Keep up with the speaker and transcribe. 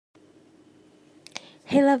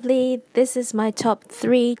Hey lovely, this is my top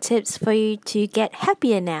 3 tips for you to get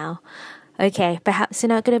happier now. Okay, perhaps you're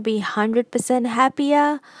not going to be 100%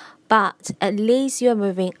 happier, but at least you're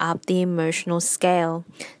moving up the emotional scale.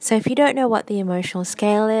 So if you don't know what the emotional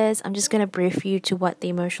scale is, I'm just going to brief you to what the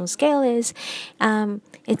emotional scale is.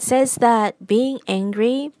 It says that being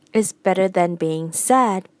angry is better than being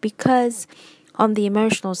sad because on the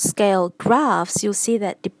emotional scale graphs, you'll see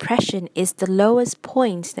that depression is the lowest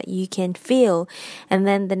point that you can feel. And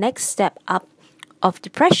then the next step up of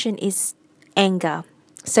depression is anger.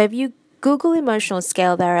 So if you Google emotional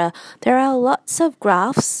scale, there are lots of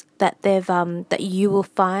graphs that you will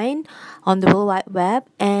find on the World Wide Web,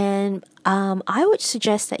 and I would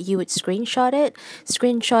suggest that you would screenshot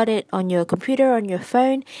it on your computer, on your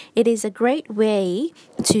phone. It is a great way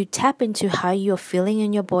to tap into how you're feeling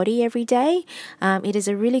in your body every day. It is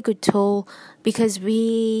a really good tool because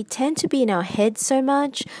we tend to be in our head so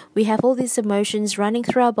much. We have all these emotions running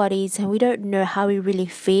through our bodies and we don't know how we really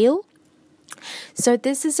feel. So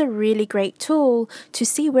this is a really great tool to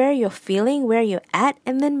see where you're feeling, where you're at,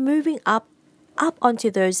 and then moving up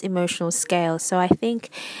onto those emotional scales. So I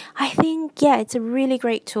think yeah, it's a really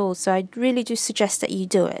great tool. So I really do suggest that you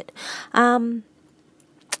do it.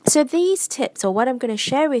 So these tips, or what I'm going to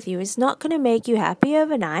share with you, is not going to make you happy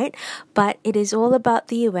overnight, but it is all about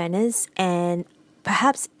the awareness, and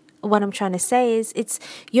perhaps what I'm trying to say is it's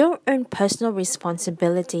your own personal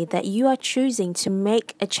responsibility that you are choosing to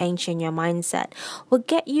make a change in your mindset will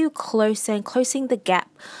get you closer and closing the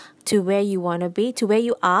gap to where you want to be, to where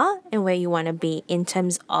you are and where you want to be in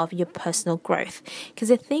terms of your personal growth. Because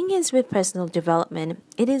the thing is with personal development,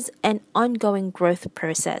 it is an ongoing growth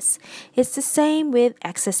process. It's the same with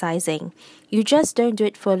exercising. You just don't do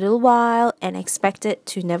it for a little while and expect it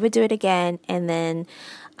to never do it again, and then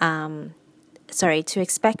to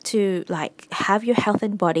expect to have your health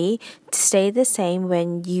and body to stay the same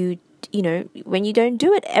when you don't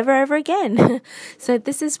do it ever again. So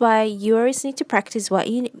this is why you always need to practice what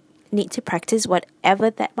you need to practice, whatever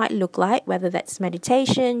that might look like, whether that's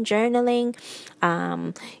meditation, journaling,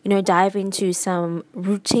 dive into some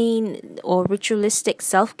routine or ritualistic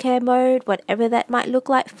self-care mode, whatever that might look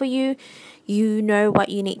like for you. You know what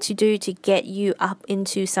you need to do to get you up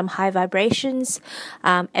into some high vibrations.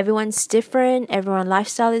 Everyone's different. Everyone's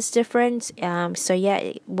lifestyle is different. So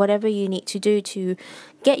yeah, whatever you need to do to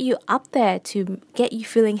get you up there, to get you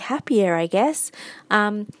feeling happier, I guess.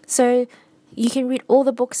 So you can read all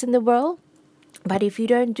the books in the world, but if you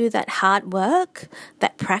don't do that hard work,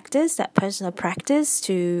 that practice, that personal practice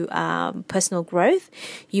to personal growth,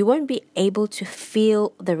 you won't be able to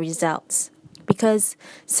feel the results. Because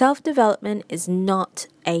self-development is not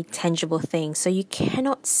a tangible thing, so you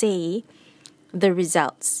cannot see the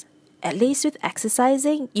results. At least with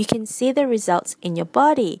exercising, you can see the results in your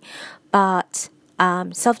body, but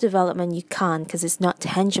self-development you can't because it's not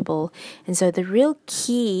tangible. And so the real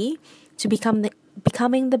key to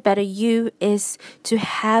becoming the better you is to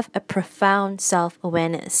have a profound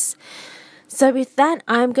self-awareness. So with that,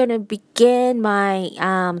 I'm going to begin my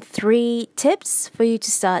 3 tips for you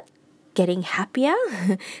to start getting happier.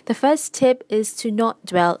 The first tip is to not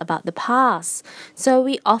dwell about the past. So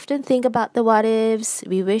we often think about the what ifs.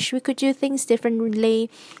 We wish we could do things differently.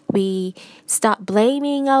 We start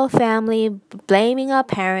blaming our family, blaming our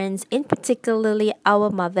parents, in particularly our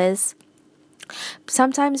mothers.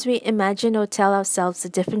 Sometimes we imagine or tell ourselves a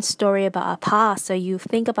different story about our past. So you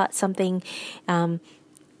think about something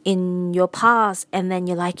in your past, and then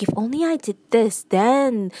you're like, if only I did this,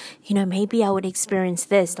 then maybe I would experience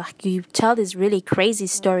this. Like you tell this really crazy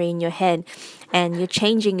story in your head, and you're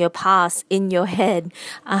changing your past in your head.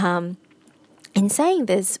 In saying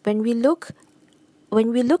this, when we look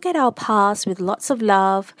at our past with lots of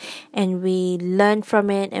love and we learn from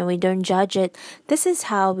it and we don't judge it, this is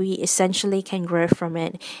how we essentially can grow from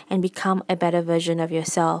it and become a better version of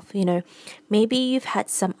yourself. Maybe you've had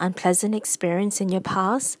some unpleasant experience in your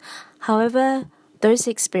past. However, those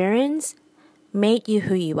experiences made you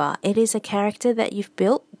who you are. It is a character that you've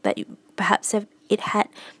built that you perhaps it had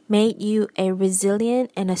made you a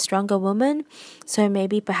resilient and a stronger woman. So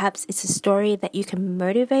maybe perhaps it's a story that you can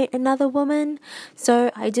motivate another woman.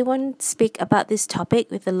 So I do want to speak about this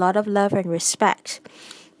topic with a lot of love and respect.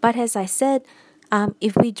 But as I said,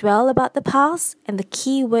 if we dwell about the past, and the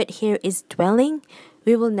key word here is dwelling,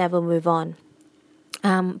 we will never move on.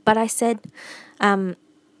 But I said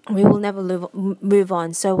we will never move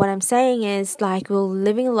on. So what I'm saying is we're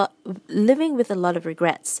living with a lot of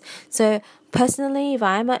regrets. So personally, if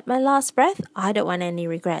I'm at my last breath, I don't want any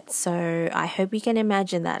regrets. So I hope you can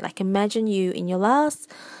imagine that. Imagine you in your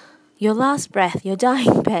last your last breath, your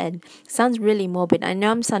dying bed. Sounds really morbid. I know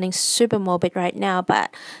I'm sounding super morbid right now,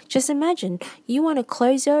 but just imagine you want to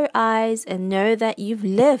close your eyes and know that you've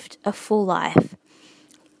lived a full life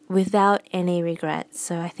without any regrets.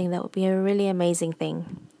 So I think that would be a really amazing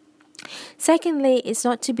thing. Secondly, is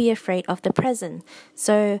not to be afraid of the present.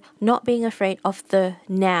 So not being afraid of the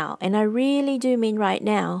now. And I really do mean right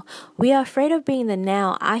now. We are afraid of being the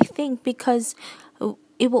now, I think, because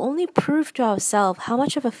it will only prove to ourselves how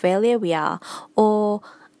much of a failure we are. Or,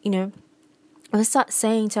 we'll start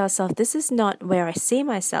saying to ourselves, this is not where I see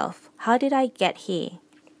myself. How did I get here?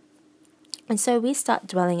 And so we start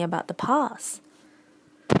dwelling about the past.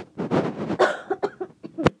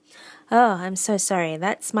 Oh, I'm so sorry.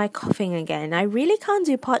 That's my coughing again. I really can't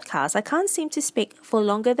do podcasts. I can't seem to speak for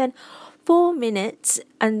longer than 4 minutes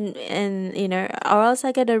and or else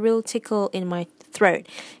I get a real tickle in my throat.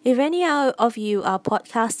 If any of you are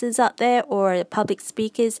podcasters out there or public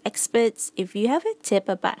speakers, experts, if you have a tip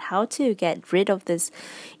about how to get rid of this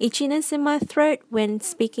itchiness in my throat when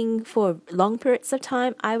speaking for long periods of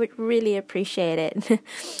time, I would really appreciate it.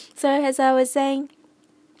 So as I was saying,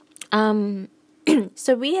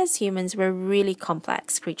 so we as humans, we're really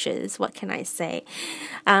complex creatures. What can I say?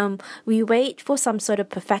 We wait for some sort of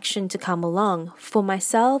perfection to come along. For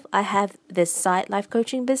myself, I have this side life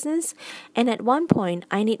coaching business, and at one point,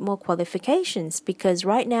 I need more qualifications because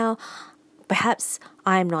right now, perhaps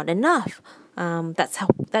I'm not enough.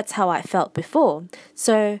 That's how I felt before.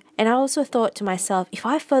 So, and I also thought to myself, if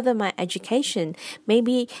I further my education,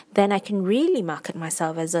 maybe then I can really market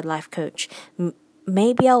myself as a life coach.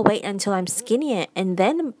 Maybe I'll wait until I'm skinnier and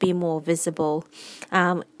then be more visible.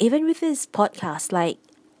 Even with this podcast, like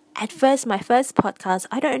at first, my first podcast,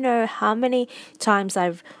 I don't know how many times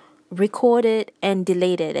I've recorded and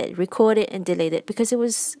deleted it because it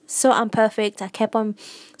was so imperfect. I kept on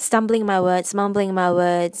stumbling my words, mumbling my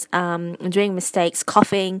words, doing mistakes,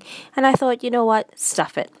 coughing, and I thought, you know what,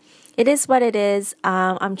 stuff it. It is what it is.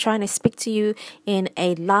 I'm trying to speak to you in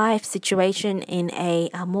a live situation, in a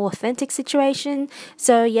more authentic situation.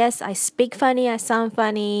 So yes, I speak funny, I sound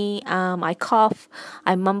funny, I cough,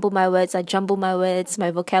 I mumble my words, I jumble my words,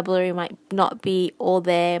 my vocabulary might not be all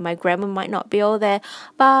there, my grammar might not be all there,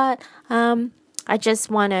 but I just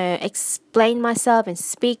want to explain myself and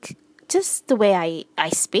speak just the way I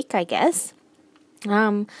speak, I guess.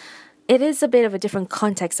 It is a bit of a different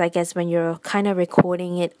context, I guess, when you're kind of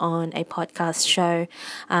recording it on a podcast show.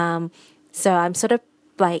 So I'm sort of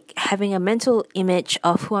like having a mental image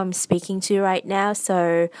of who I'm speaking to right now.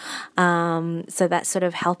 So that's sort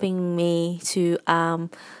of helping me to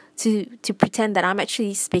pretend that I'm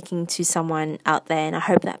actually speaking to someone out there, and I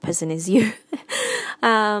hope that person is you.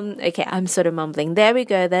 Okay, I'm sort of mumbling. There we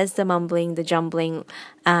go. There's the mumbling, the jumbling.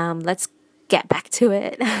 Let's get back to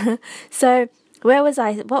it. So, where was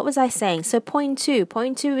I? What was I saying? So point two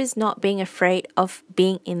is not being afraid of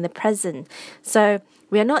being in the present. So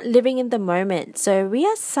we are not living in the moment. So we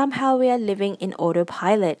are living in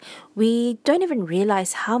autopilot. We don't even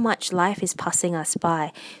realize how much life is passing us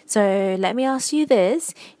by. So let me ask you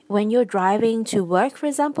this. When you're driving to work, for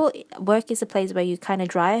example, work is a place where you kind of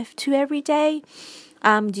drive to every day.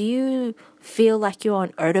 Do you feel like you're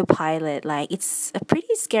on autopilot? Like, it's a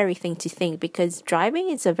pretty scary thing to think, because driving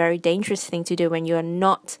is a very dangerous thing to do when you're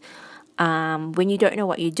not, when you don't know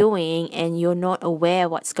what you're doing and you're not aware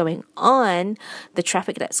what's going on, the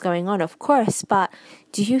traffic that's going on, of course. But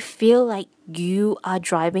do you feel like you are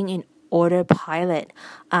driving in autopilot?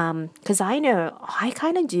 Because I know I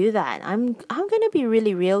kind of do that. I'm going to be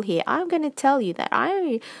really real here. I'm going to tell you that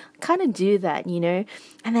I kind of do that, and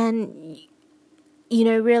then,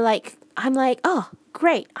 I'm like, oh,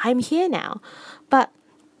 great, I'm here now. But,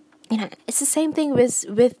 it's the same thing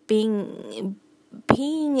with being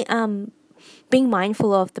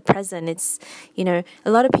mindful of the present. It's, a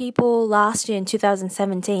lot of people last year in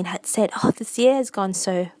 2017 had said, oh, this year has gone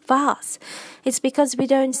so fast. It's because we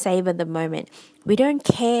don't savor the moment. We don't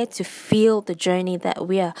care to feel the journey that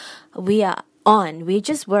we are on. We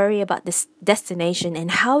just worry about this destination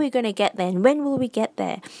and how we're going to get there and when will we get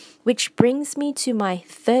there. Which brings me to my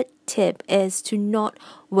third tip, is to not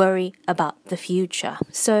worry about the future.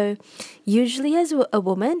 So usually as a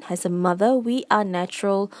woman, as a mother, we are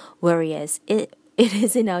natural worriers. It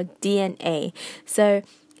is in our DNA. So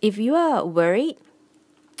if you are worried,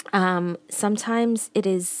 sometimes it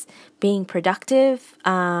is being productive,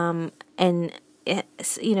 and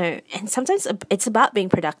sometimes it's about being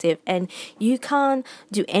productive and you can't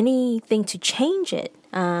do anything to change it.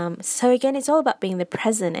 So again, it's all about being the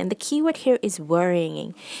present, and the key word here is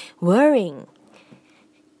worrying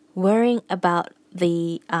about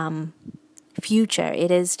the future.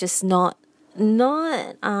 It is just not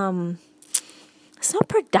not it's not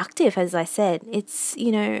productive, as I said. It's,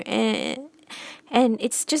 and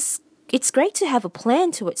it's great to have a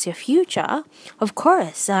plan towards your future. Of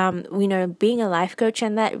course, being a life coach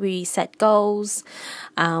and that we set goals,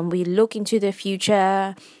 we look into the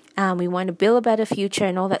future, we want to build a better future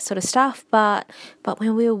and all that sort of stuff. But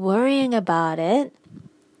when we're worrying about it,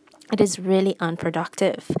 it is really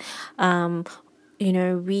unproductive. We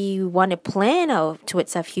want to plan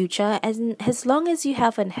towards our future, and as long as you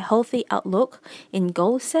have a healthy outlook in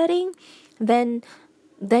goal setting, then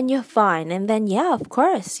you're fine. And then, yeah, of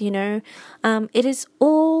course, it is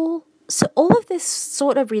all, so all of this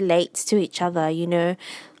sort of relates to each other,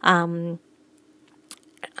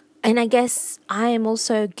 and I guess I am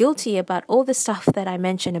also guilty about all the stuff that I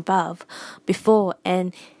mentioned before.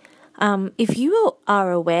 And if you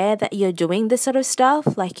are aware that you're doing this sort of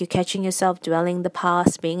stuff, like you're catching yourself dwelling in the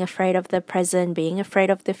past, being afraid of the present, being afraid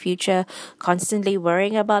of the future, constantly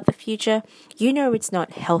worrying about the future, it's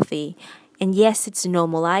not healthy. And yes, it's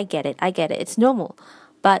normal. I get it. It's normal.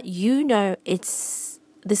 But it's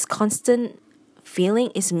this constant feeling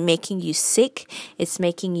is making you sick. It's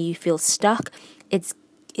making you feel stuck. It's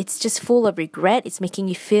just full of regret. It's making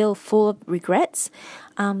you feel full of regrets.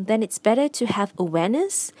 Then it's better to have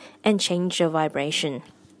awareness and change your vibration.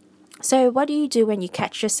 So what do you do when you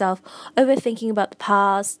catch yourself overthinking about the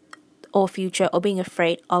past or future, or being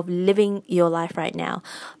afraid of living your life right now?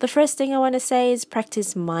 The first thing I want to say is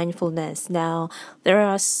practice mindfulness. Now,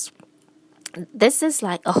 this is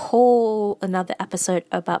like a whole another episode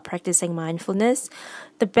about practicing mindfulness.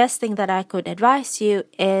 The best thing that I could advise you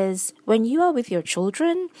is when you are with your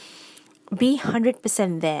children, be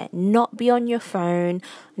 100% there, not be on your phone,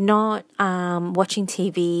 not watching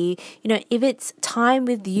TV. If it's time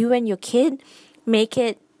with you and your kid, make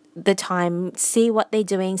it the time, see what they're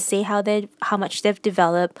doing, see how much they've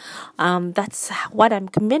developed. That's what I'm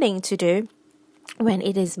committing to do when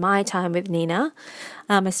it is my time with Nina,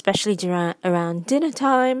 especially around dinner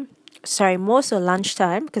time. Sorry, more so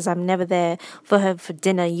lunchtime, because I'm never there for her for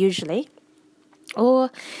dinner usually.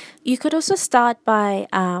 Or you could also start by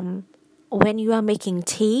when you are making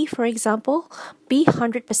tea, for example, be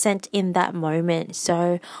 100% in that moment.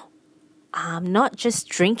 So not just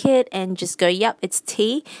drink it and just go, yep, it's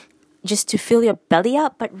tea, just to fill your belly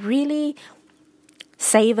up, but really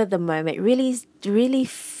savor the moment. Really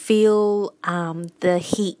feel the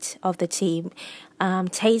heat of the tea,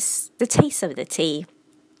 taste the taste of the tea.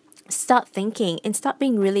 Start thinking and start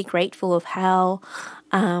being really grateful of how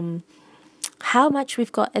much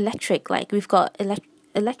we've got electric. Like we've got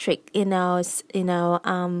electric in our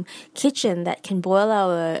kitchen that can boil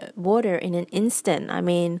our water in an instant.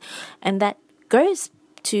 And that goes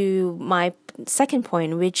to my second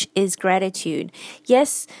point, which is gratitude.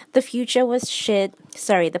 Yes, the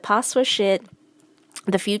past was shit.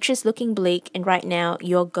 The future is looking bleak, and right now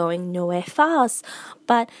you're going nowhere fast.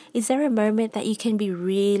 But is there a moment that you can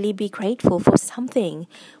be grateful for something?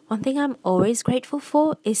 One thing I'm always grateful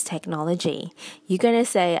for is technology. You're going to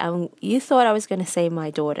say, you thought I was going to say my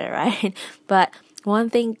daughter, right? But one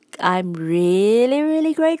thing I'm really,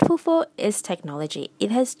 really grateful for is technology. It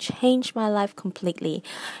has changed my life completely.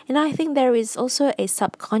 And I think there is also a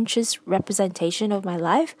subconscious representation of my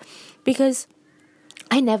life, because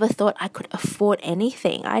I never thought I could afford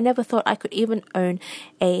anything. I never thought I could even own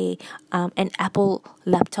an Apple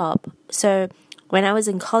laptop. So when I was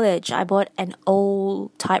in college, I bought an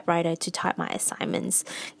old typewriter to type my assignments.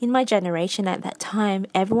 In my generation at that time,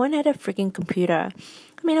 everyone had a freaking computer.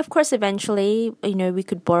 Of course, eventually, we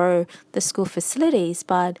could borrow the school facilities,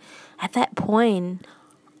 but at that point,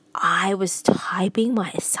 I was typing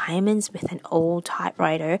my assignments with an old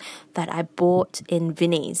typewriter that I bought in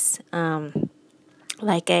Vinnie's,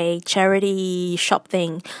 like a charity shop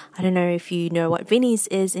thing. I don't know if you know what Vinnie's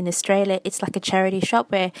is in Australia. It's like a charity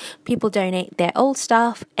shop where people donate their old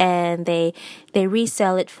stuff and they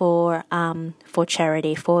resell it for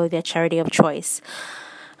charity, for their charity of choice.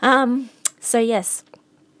 So yes.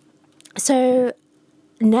 So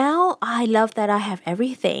now I love that I have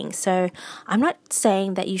everything. So I'm not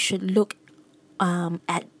saying that you should look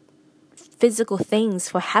at physical things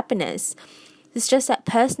for happiness. It's just that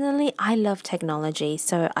personally, I love technology.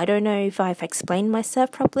 So I don't know if I've explained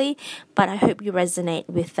myself properly, but I hope you resonate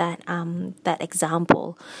with that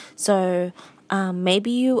example. So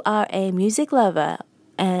maybe you are a music lover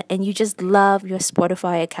and you just love your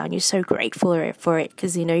Spotify account. You're so grateful for it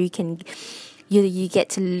because you get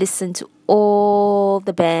to listen to all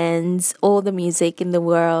the bands, all the music in the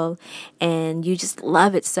world, and you just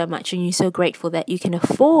love it so much, and you're so grateful that you can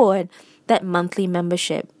afford that monthly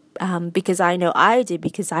membership. Because I know I did,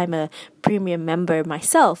 because I'm a premium member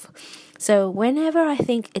myself. So whenever I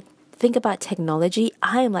think about technology,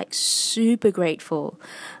 I am like super grateful.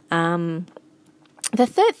 The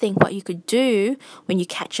third thing, what you could do when you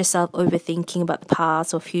catch yourself overthinking about the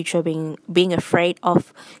past or future, being afraid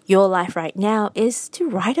of your life right now, is to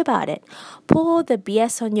write about it. Pour the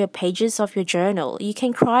BS on your pages of your journal. You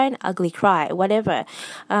can cry an ugly cry, whatever.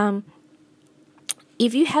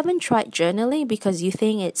 If you haven't tried journaling because you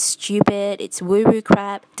think it's stupid, it's woo-woo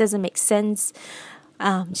crap, it doesn't make sense,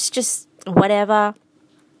 it's just whatever,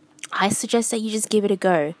 I suggest that you just give it a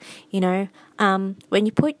go. When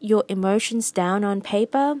you put your emotions down on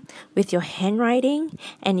paper with your handwriting,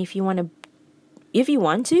 and if you want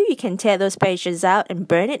to, you can tear those pages out and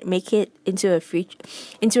burn it, make it into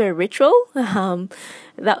a ritual.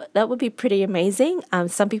 That would be pretty amazing.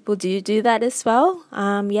 Some people do that as well.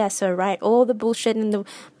 So write all the bullshit and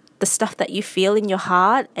the stuff that you feel in your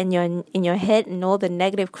heart and in your head and all the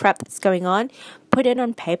negative crap that's going on. Put it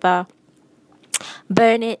on paper.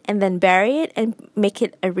 Burn it and then bury it and make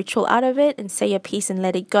it a ritual out of it and say your piece and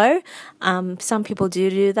let it go. Some people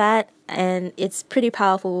do that, and it's pretty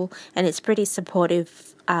powerful and it's pretty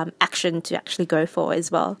supportive action to actually go for as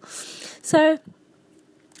well. So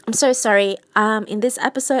I'm so sorry. In this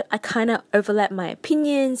episode, I kind of overlap my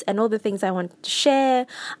opinions and all the things I want to share.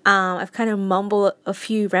 I've kind of mumbled a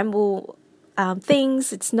few ramble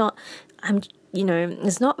things. It's not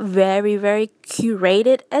very, very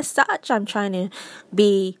curated as such. I'm trying to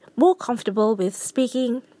be more comfortable with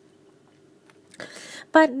speaking.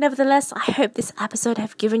 But nevertheless, I hope this episode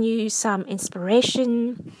have given you some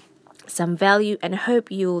inspiration, some value, and I hope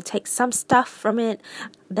you'll take some stuff from it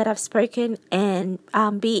that I've spoken and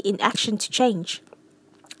be in action to change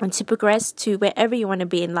and to progress to wherever you want to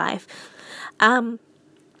be in life.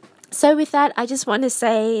 So with that, I just want to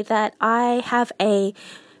say that I have a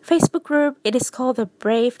Facebook group. It is called the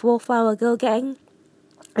Brave Wallflower Girl Gang.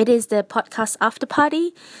 It is the podcast after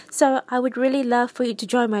party. So I would really love for you to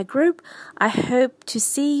join my group. I hope to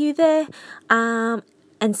see you there.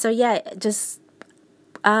 Just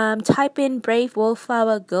type in Brave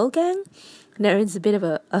Wallflower Girl Gang. I know it's a bit of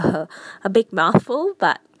a big mouthful,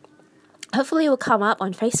 but hopefully it will come up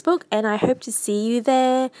on Facebook, and I hope to see you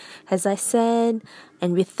there, as I said.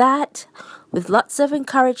 And with that, with lots of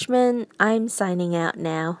encouragement, I'm signing out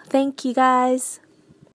now. Thank you, guys.